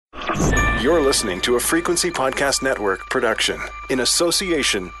You're listening to a Frequency Podcast Network production in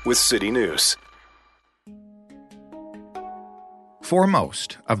association with City News. For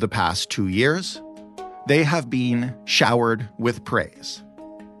most of the past 2 years, they have been showered with praise.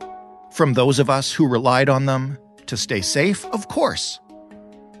 From those of us who relied on them to stay safe, of course,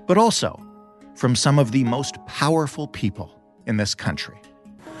 but also from some of the most powerful people in this country.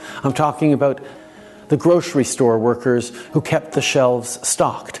 I'm talking about the grocery store workers who kept the shelves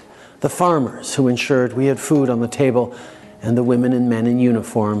stocked, the farmers who ensured we had food on the table, and the women and men in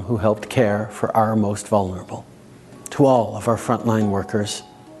uniform who helped care for our most vulnerable. To all of our frontline workers,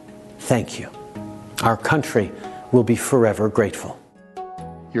 thank you. Our country will be forever grateful.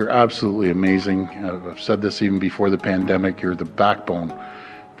 You're absolutely amazing. I've said this even before the pandemic. You're the backbone.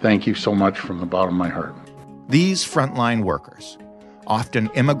 Thank you so much from the bottom of my heart. These frontline workers,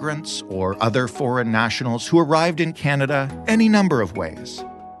 often immigrants or other foreign nationals who arrived in Canada any number of ways,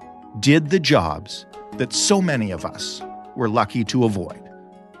 did the jobs that so many of us were lucky to avoid,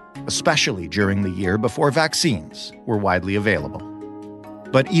 especially during the year before vaccines were widely available.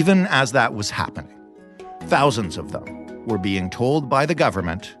 But even as that was happening, thousands of them were being told by the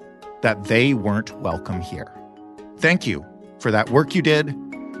government that they weren't welcome here. Thank you for that work you did,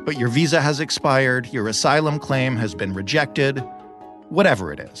 but your visa has expired, your asylum claim has been rejected,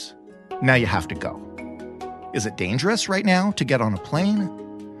 whatever it is. Now you have to go. Is it dangerous right now to get on a plane?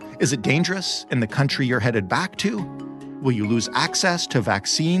 Is it dangerous in the country you're headed back to? Will you lose access to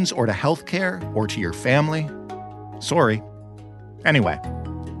vaccines or to healthcare or to your family? Sorry. Anyway,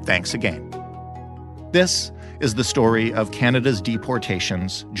 thanks again. This is the story of Canada's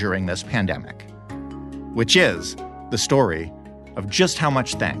deportations during this pandemic, which is the story of just how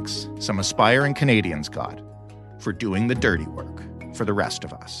much thanks some aspiring Canadians got for doing the dirty work for the rest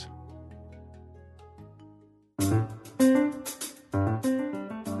of us.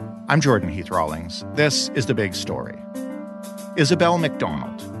 I'm Jordan Heath Rawlings. This is The Big Story. Isabelle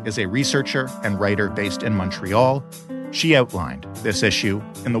McDonald is a researcher and writer based in Montreal. She outlined this issue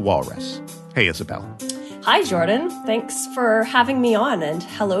in The Walrus. Hey, Isabelle. Hi, Jordan. Thanks for having me on, and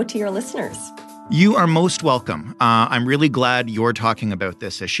hello to your listeners. You are most welcome. I'm really glad you're talking about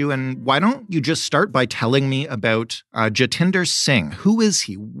this issue. And why don't you just start by telling me about Jatinder Singh? Who is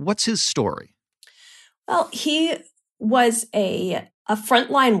he? What's his story? Well, he was a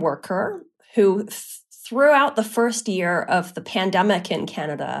frontline worker who, throughout the first year of the pandemic in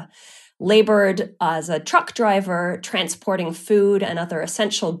Canada, labored as a truck driver transporting food and other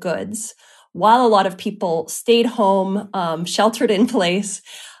essential goods, while a lot of people stayed home, sheltered in place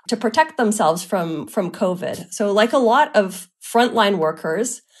to protect themselves from COVID. So like a lot of frontline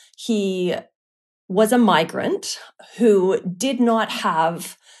workers, he was a migrant who did not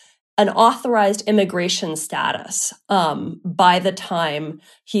have an authorized immigration status by the time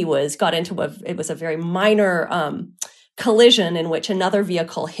he got into it was a very minor collision in which another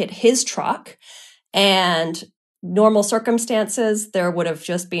vehicle hit his truck. And normal circumstances, there would have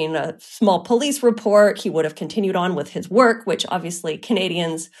just been a small police report. He would have continued on with his work, which obviously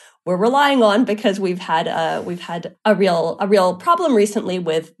Canadians were relying on because we've had a real problem recently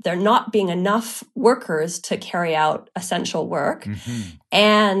with there not being enough workers to carry out essential work. Mm-hmm.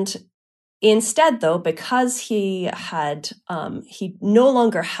 And instead, though, because he no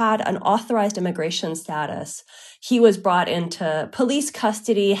longer had an authorized immigration status, he was brought into police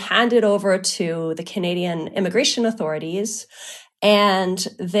custody, handed over to the Canadian immigration authorities, and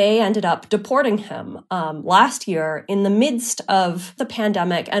they ended up deporting him last year in the midst of the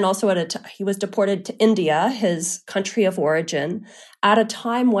pandemic. And also he was deported to India, his country of origin, at a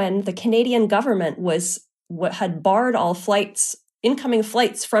time when the Canadian government had barred all incoming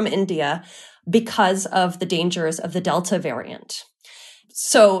flights from India because of the dangers of the Delta variant.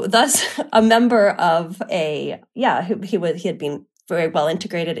 So thus a member of he had been very well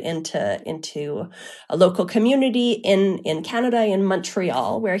integrated into a local community in Canada, in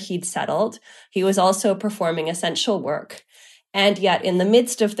Montreal, where he'd settled. He was also performing essential work. And yet in the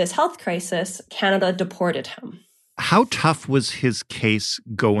midst of this health crisis, Canada deported him. How tough was his case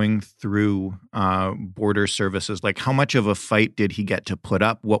going through border services? Like, how much of a fight did he get to put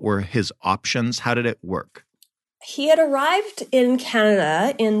up? What were his options? How did it work? He had arrived in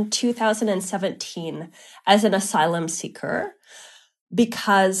Canada in 2017 as an asylum seeker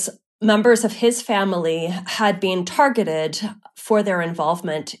because members of his family had been targeted for their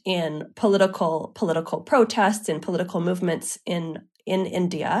involvement in political protests and political movements in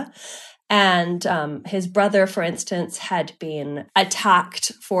India. And his brother, for instance, had been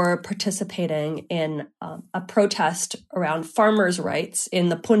attacked for participating in a protest around farmers' rights in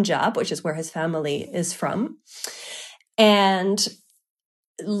the Punjab, which is where his family is from. And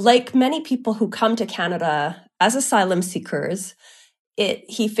like many people who come to Canada as asylum seekers,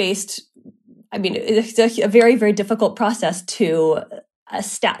 he faced, it's a very, very difficult process to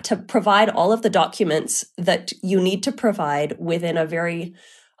provide all of the documents that you need to provide within a very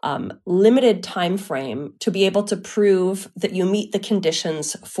limited time frame to be able to prove that you meet the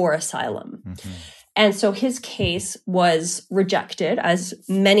conditions for asylum. Mm-hmm. And so his case was rejected, as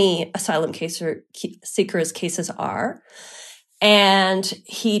many asylum seekers' cases are. And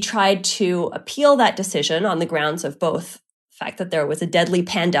he tried to appeal that decision on the grounds of both the fact that there was a deadly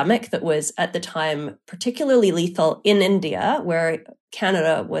pandemic that was at the time particularly lethal in India, where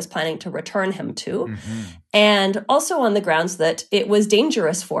Canada was planning to return him to, mm-hmm. and also on the grounds that it was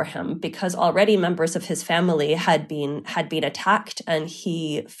dangerous for him because already members of his family had been attacked, and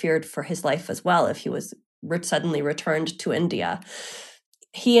he feared for his life as well if he was suddenly returned to India.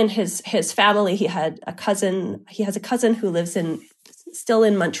 He and his family, he has a cousin who lives still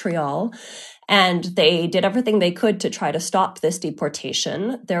in Montreal, and they did everything they could to try to stop this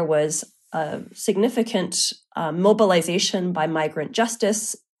deportation. There was a significant mobilization by migrant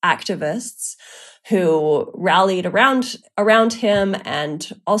justice activists who rallied around him and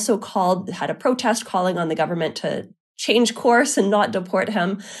also had a protest calling on the government to change course and not deport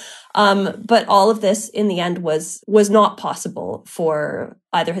him. But all of this in the end was not possible for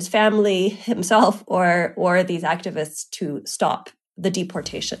either his family, himself, or these activists to stop the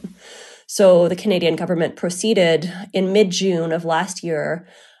deportation. So the Canadian government proceeded in mid-June of last year,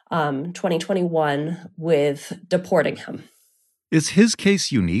 2021, with deporting him. Is his case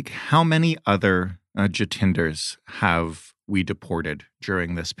unique? How many other Jatinders have we deported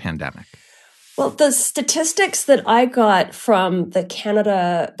during this pandemic? Well, the statistics that I got from the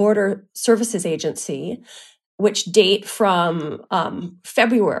Canada Border Services Agency, which date from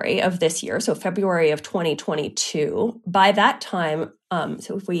February of this year, so February of 2022, by that time,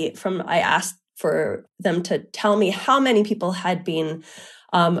 I asked for them to tell me how many people had been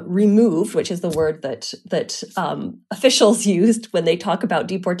removed, which is the word that officials used when they talk about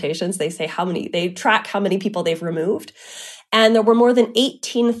deportations. They say they track how many people they've removed. And there were more than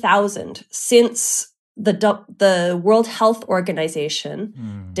 18,000 since the World Health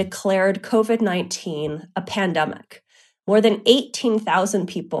Organization declared COVID-19 a pandemic. More than 18,000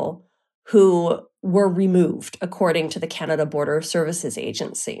 people who were removed, according to the Canada Border Services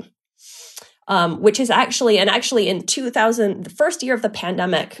Agency. Which is actually in the first year of the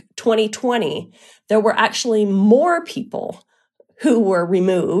pandemic, 2020, there were actually more people who were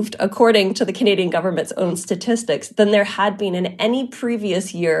removed, according to the Canadian government's own statistics, than there had been in any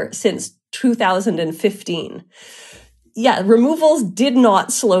previous year since 2015. Yeah, removals did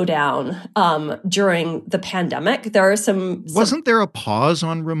not slow down during the pandemic. There are Wasn't there a pause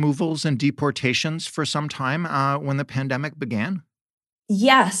on removals and deportations for some time when the pandemic began?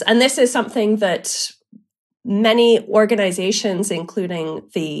 Yes, and this is something that many organizations, including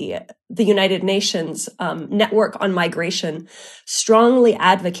the United Nations Network on Migration, strongly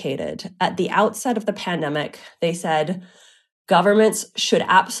advocated at the outset of the pandemic. They said governments should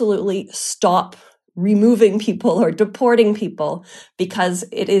absolutely stop removing people or deporting people because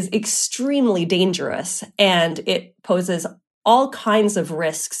it is extremely dangerous and it poses all kinds of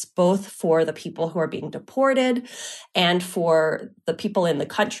risks, both for the people who are being deported and for the people in the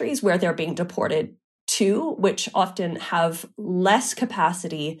countries where they're being deported to, which often have less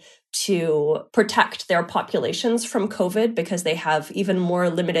capacity to protect their populations from COVID because they have even more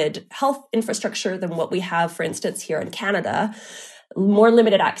limited health infrastructure than what we have, for instance, here in Canada, more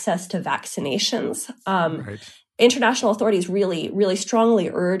limited access to vaccinations. Right. International authorities really, really strongly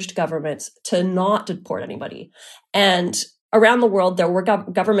urged governments to not deport anybody. And around the world, there were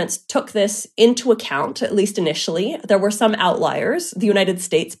governments took this into account, at least initially. There were some outliers, the United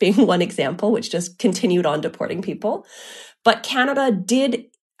States being one example, which just continued on deporting people. But Canada did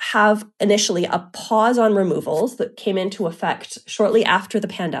have initially a pause on removals that came into effect shortly after the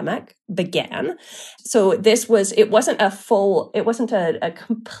pandemic began. So it wasn't a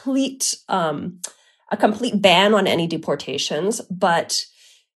complete ban on any deportations, but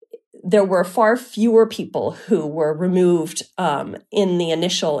there were far fewer people who were removed in the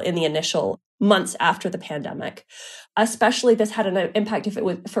initial months after the pandemic. Especially, this had an impact if it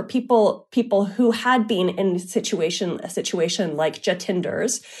was for people who had been in a situation like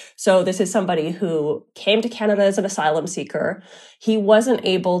Jatinders. So this is somebody who came to Canada as an asylum seeker. He wasn't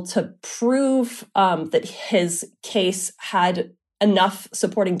able to prove that his case had enough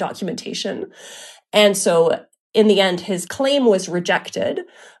supporting documentation, and so in the end, his claim was rejected,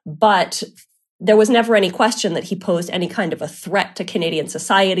 but there was never any question that he posed any kind of a threat to Canadian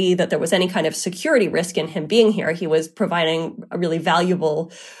society, that there was any kind of security risk in him being here. He was providing a really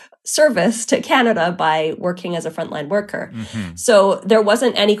valuable service to Canada by working as a frontline worker. Mm-hmm. So there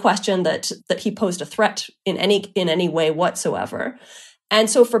wasn't any question that he posed a threat in any way whatsoever. And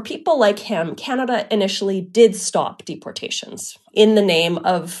so for people like him, Canada initially did stop deportations in the name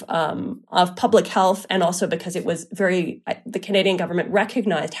of public health, and also because it was the Canadian government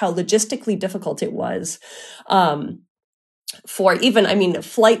recognized how logistically difficult it was for even,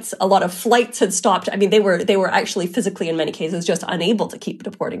 flights. A lot of flights had stopped. They were actually physically, in many cases, just unable to keep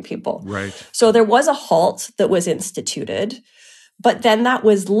deporting people. Right. So there was a halt that was instituted, but then that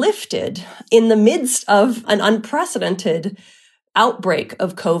was lifted in the midst of an unprecedented outbreak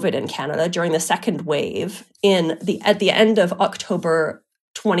of COVID in Canada during the second wave at the end of October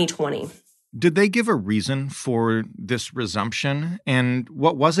 2020. Did they give a reason for this resumption? And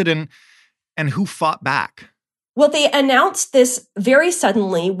what was it, and who fought back? Well, they announced this very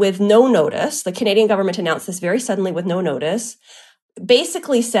suddenly with no notice. The Canadian government announced this very suddenly with no notice.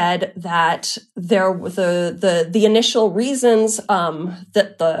 Basically said that the initial reasons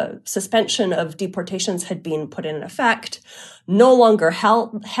that the suspension of deportations had been put in effect no longer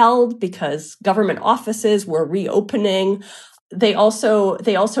held because government offices were reopening. They also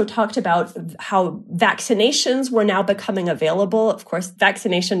talked about how vaccinations were now becoming available. Of course,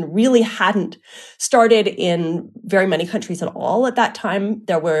 vaccination really hadn't started in very many countries at all at that time.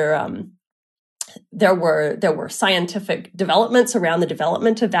 There were scientific developments around the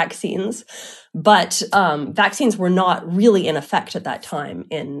development of vaccines, but vaccines were not really in effect at that time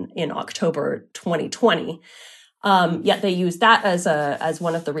in October 2020. Yet they used that as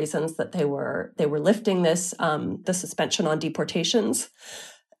one of the reasons that they were lifting the suspension on deportations.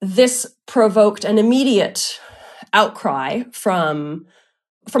 This provoked an immediate outcry from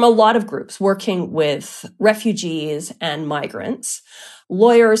a lot of groups working with refugees and migrants,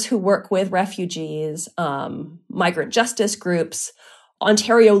 lawyers who work with refugees, migrant justice groups.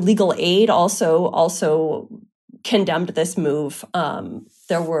 Ontario Legal Aid also condemned this move.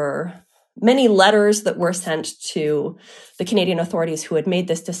 There were many letters that were sent to the Canadian authorities who had made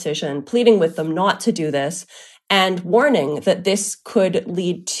this decision, pleading with them not to do this and warning that this could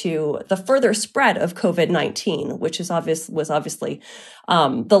lead to the further spread of COVID-19, which was obviously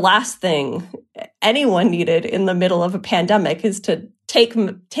the last thing anyone needed in the middle of a pandemic, is to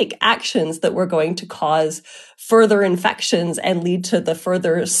take actions that were going to cause further infections and lead to the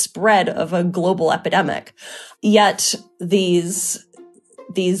further spread of a global epidemic. Yet these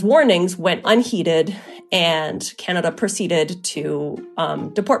warnings went unheeded, and Canada proceeded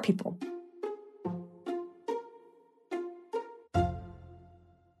to deport people.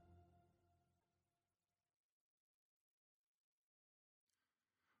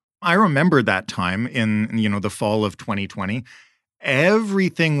 I remember that time in, the fall of 2020.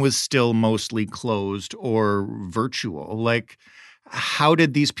 Everything was still mostly closed or virtual. Like, how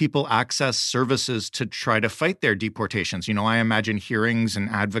did these people access services to try to fight their deportations? I imagine hearings and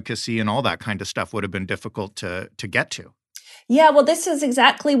advocacy and all that kind of stuff would have been difficult to get to. Yeah, well, this is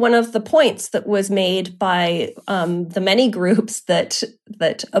exactly one of the points that was made by the many groups that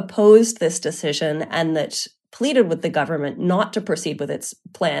opposed this decision and that pleaded with the government not to proceed with its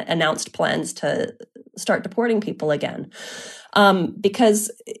announced plans to start deporting people again. Because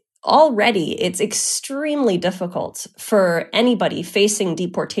already it's extremely difficult for anybody facing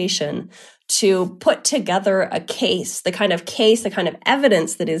deportation to put together a case, the kind of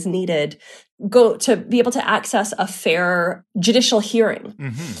evidence that is needed to be able to access a fair judicial hearing.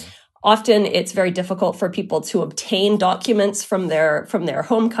 Mm-hmm. Often it's very difficult for people to obtain documents from their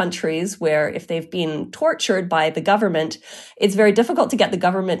home countries, where if they've been tortured by the government, it's very difficult to get the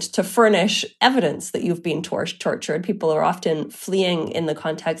government to furnish evidence that you've been tortured. People are often fleeing in the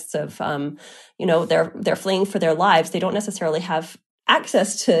context of, they're fleeing for their lives. They don't necessarily have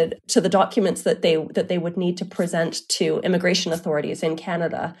access to the documents that they would need to present to immigration authorities in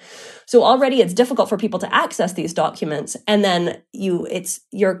Canada. So already it's difficult for people to access these documents. And then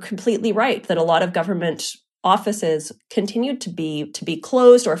you're completely right that a lot of government offices continued to be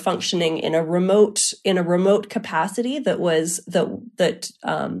closed or functioning in a remote capacity that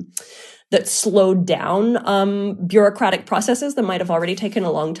slowed down bureaucratic processes that might have already taken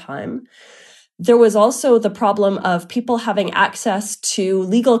a long time. There was also the problem of people having access to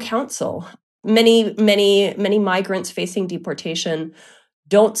legal counsel. Many migrants facing deportation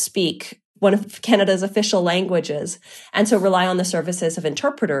don't speak one of Canada's official languages, and so rely on the services of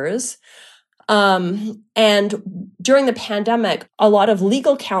interpreters. And during the pandemic, a lot of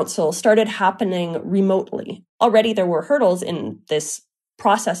legal counsel started happening remotely. Already there were hurdles in this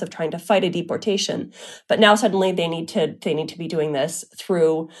process of trying to fight a deportation. But now suddenly they need to be doing this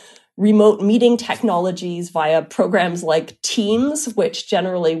through remote meeting technologies via programs like Teams, which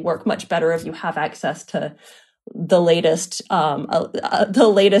generally work much better if you have access to the latest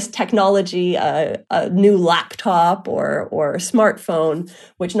technology, a new laptop or smartphone,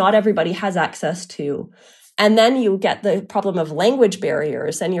 which not everybody has access to. And then you get the problem of language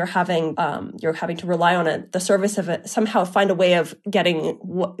barriers, and you're having to rely on the service of it, somehow find a way of getting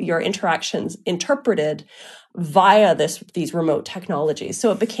your interactions interpreted via these remote technologies.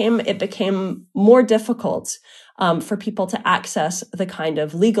 So it became more difficult for people to access the kind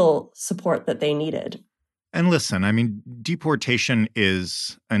of legal support that they needed. And listen, I mean, deportation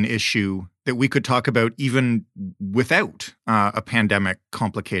is an issue that we could talk about even without a pandemic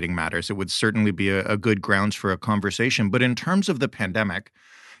complicating matters. It would certainly be a good grounds for a conversation. But in terms of the pandemic,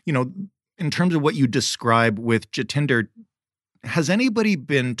 in terms of what you describe with Jatinder, has anybody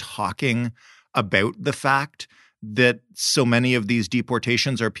been talking about the fact that so many of these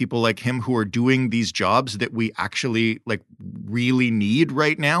deportations are people like him who are doing these jobs that we actually really need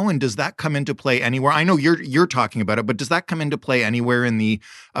right now? And does that come into play anywhere? I know you're talking about it, but does that come into play anywhere in the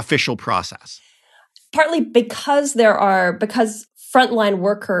official process? Partly because frontline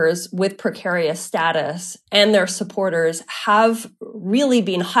workers with precarious status and their supporters have really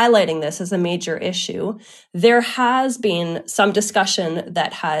been highlighting this as a major issue. There has been some discussion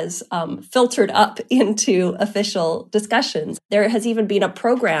that has filtered up into official discussions. There has even been a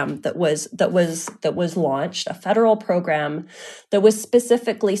program that was launched, a federal program that was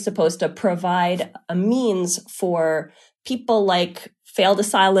specifically supposed to provide a means for people like failed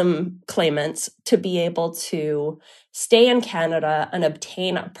asylum claimants to be able to stay in Canada and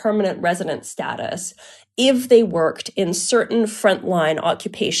obtain a permanent resident status if they worked in certain frontline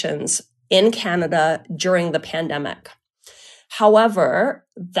occupations in Canada during the pandemic. However,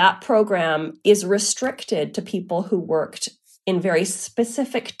 that program is restricted to people who worked in very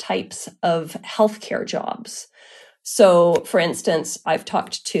specific types of healthcare jobs. So, for instance, I've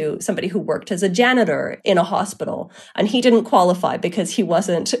talked to somebody who worked as a janitor in a hospital, and he didn't qualify because he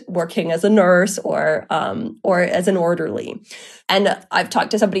wasn't working as a nurse or as an orderly. And I've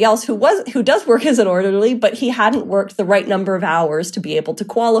talked to somebody else who does work as an orderly, but he hadn't worked the right number of hours to be able to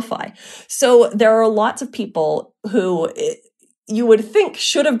qualify. So there are lots of people who you would think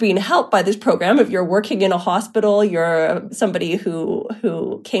should have been helped by this program. If you're working in a hospital, you're somebody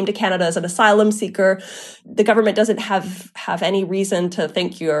who came to Canada as an asylum seeker, the government doesn't have any reason to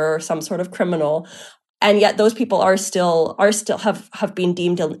think you're some sort of criminal. And yet those people are still have been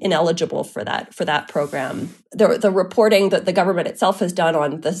deemed ineligible for that program. The reporting that the government itself has done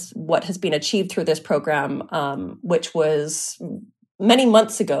on this, what has been achieved through this program, which was many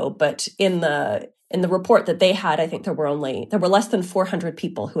months ago, but in the report that they had, I think there were less than 400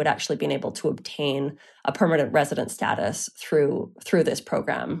 people who had actually been able to obtain a permanent resident status through this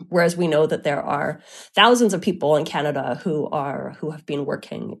program. Whereas we know that there are thousands of people in Canada who have been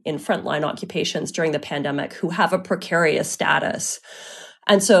working in frontline occupations during the pandemic who have a precarious status.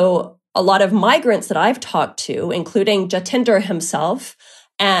 And so a lot of migrants that I've talked to, including Jatinder himself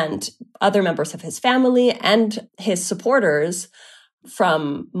and other members of his family and his supporters,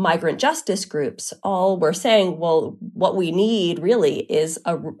 from migrant justice groups, all were saying, well, what we need really is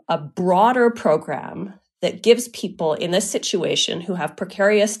a broader program that gives people in this situation who have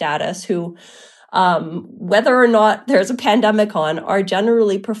precarious status, who, whether or not there's a pandemic on, are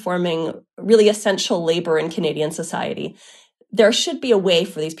generally performing really essential labor in Canadian society. There should be a way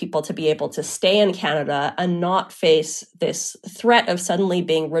for these people to be able to stay in Canada and not face this threat of suddenly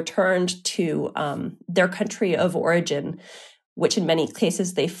being returned to their country of origin, which in many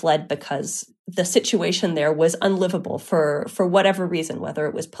cases they fled because the situation there was unlivable for whatever reason, whether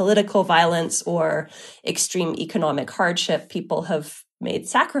it was political violence or extreme economic hardship. People have made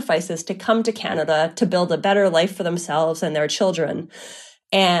sacrifices to come to Canada to build a better life for themselves and their children.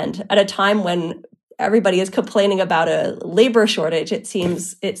 And at a time when everybody is complaining about a labor shortage, it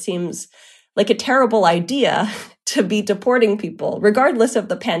seems like a terrible idea to be deporting people. Regardless of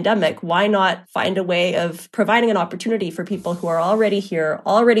the pandemic, why not find a way of providing an opportunity for people who are already here,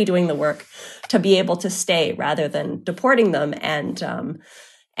 already doing the work, to be able to stay rather than deporting them?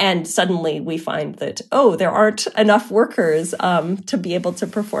 And suddenly we find that, there aren't enough workers to be able to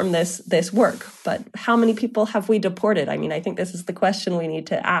perform this work. But how many people have we deported? I mean, I think this is the question we need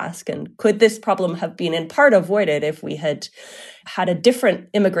to ask. And could this problem have been in part avoided if we had had a different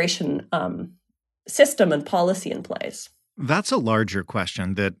immigration system and policy in place? That's a larger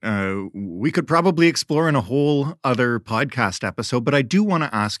question that we could probably explore in a whole other podcast episode. But I do want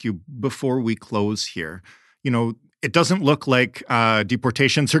to ask you before we close here, It doesn't look like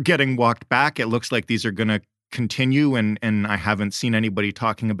deportations are getting walked back. It looks like these are going to continue, and I haven't seen anybody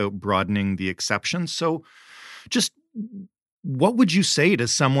talking about broadening the exceptions. So just what would you say to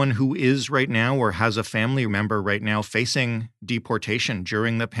someone who is right now or has a family member right now facing deportation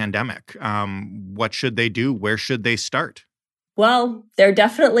during the pandemic? What should they do? Where should they start? Well, they're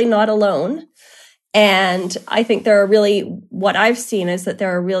definitely not alone. And I think what I've seen is that there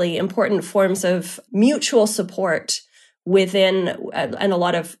are really important forms of mutual support within, and a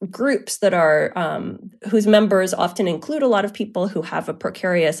lot of groups that are, whose members often include a lot of people who have a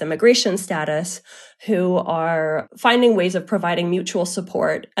precarious immigration status, who are finding ways of providing mutual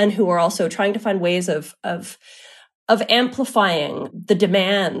support, and who are also trying to find ways of amplifying the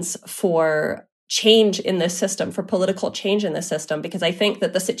demands for change in this system, for political change in this system, because I think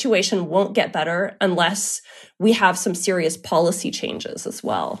that the situation won't get better unless we have some serious policy changes as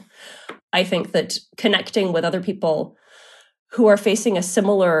well. I think that connecting with other people who are facing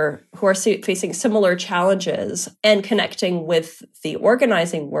similar challenges and connecting with the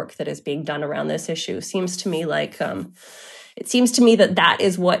organizing work that is being done around this issue seems to me like that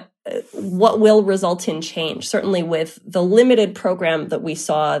is what will result in change. Certainly with the limited program that we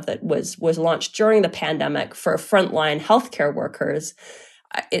saw that was launched during the pandemic for frontline healthcare workers,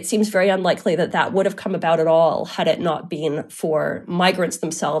 it seems very unlikely that would have come about at all had it not been for migrants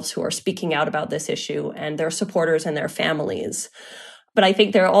themselves who are speaking out about this issue and their supporters and their families. But I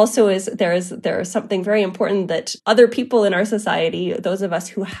think there is something very important that other people in our society, those of us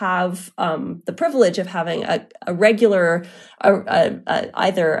who have the privilege of having either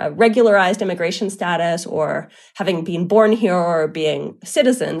a regularized immigration status or having been born here or being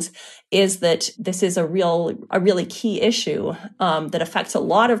citizens, is that this is a really key issue that affects a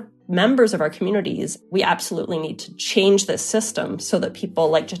lot of members of our communities. We absolutely need to change this system so that people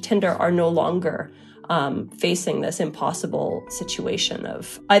like Jatinder are no longer facing this impossible situation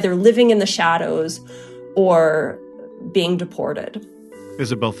of either living in the shadows or being deported.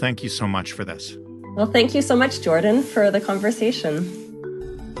 Isabel, thank you so much for this. Well, thank you so much, Jordan, for the conversation.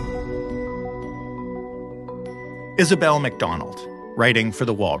 Isabel McDonald, writing for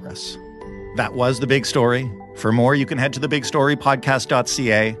The Walrus. That was The Big Story. For more, you can head to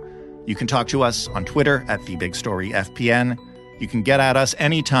thebigstorypodcast.ca. You can talk to us on Twitter at TheBigStoryFPN. You can get at us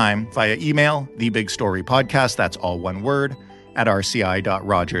anytime via email, thebigstorypodcast, that's all one word, at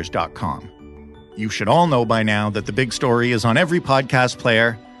rci.rogers.com. You should all know by now that The Big Story is on every podcast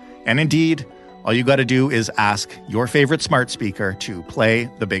player. And indeed, all you got to do is ask your favorite smart speaker to play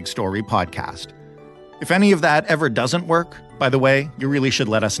The Big Story podcast. If any of that ever doesn't work, by the way, you really should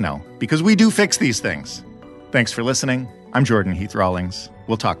let us know, because we do fix these things. Thanks for listening. I'm Jordan Heath Rawlings.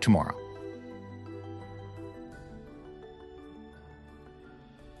 We'll talk tomorrow.